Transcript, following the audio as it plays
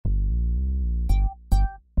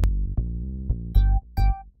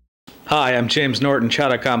Hi, I'm James Norton,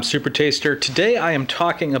 Chow.com Super Taster. Today I am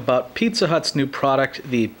talking about Pizza Hut's new product,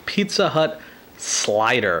 the Pizza Hut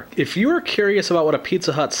Slider. If you are curious about what a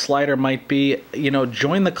Pizza Hut slider might be,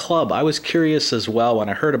 join the club. I was curious as well when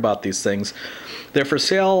I heard about these things. They're for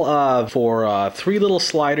sale for 3 little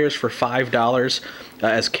sliders for $5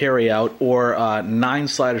 as carry-out, or 9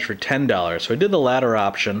 sliders for $10. So I did the latter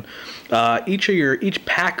option. Each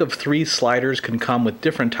pack of 3 sliders can come with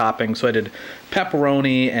different toppings. So I did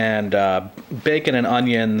pepperoni and bacon and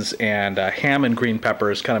onions and ham and green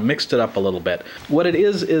peppers. Kind of mixed it up a little bit. What it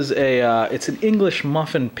is it's an English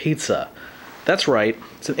muffin pizza. That's right.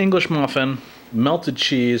 It's an English muffin, melted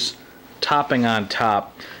cheese, topping on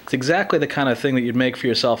top. It's exactly the kind of thing that you'd make for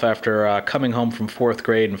yourself after coming home from 4th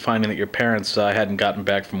grade and finding that your parents hadn't gotten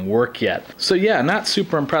back from work yet. So yeah, not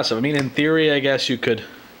super impressive. I mean, in theory, I guess you could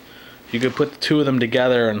put the two of them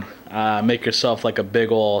together and make yourself like a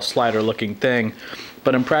big ol' slider looking thing.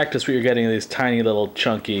 But in practice, what you're getting are these tiny little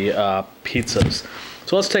chunky pizzas.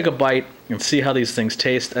 So let's take a bite and see how these things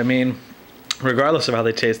taste. I mean, regardless of how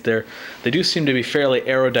they taste, they do seem to be fairly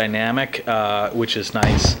aerodynamic, which is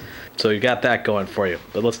nice. So you got that going for you.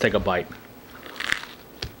 But let's take a bite.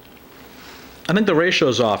 I think the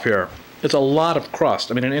ratio's off here. It's a lot of crust.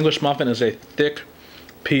 I mean, an English muffin is a thick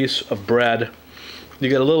piece of bread. You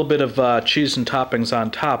get a little bit of cheese and toppings on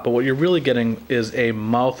top, but what you're really getting is a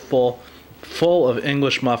mouthful full of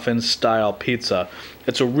English muffin style pizza.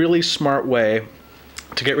 It's a really smart way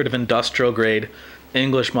to get rid of industrial grade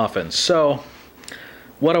English muffins. So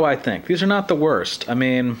what do I think? These are not the worst. I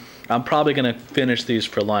mean, I'm probably going to finish these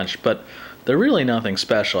for lunch, but they're really nothing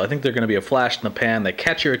special. I think they're going to be a flash in the pan. They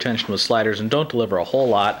catch your attention with sliders and don't deliver a whole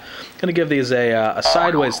lot. I'm going to give these a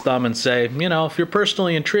sideways thumb and say, if you're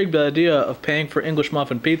personally intrigued by the idea of paying for English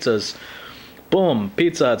muffin pizzas, boom,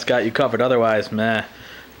 Pizza Hut's got you covered. Otherwise, meh.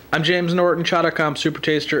 I'm James Norton, Chow.com Super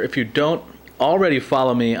Taster. If you don't already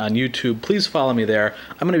follow me on YouTube, please follow me there.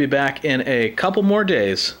 I'm going to be back in a couple more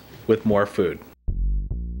days with more food.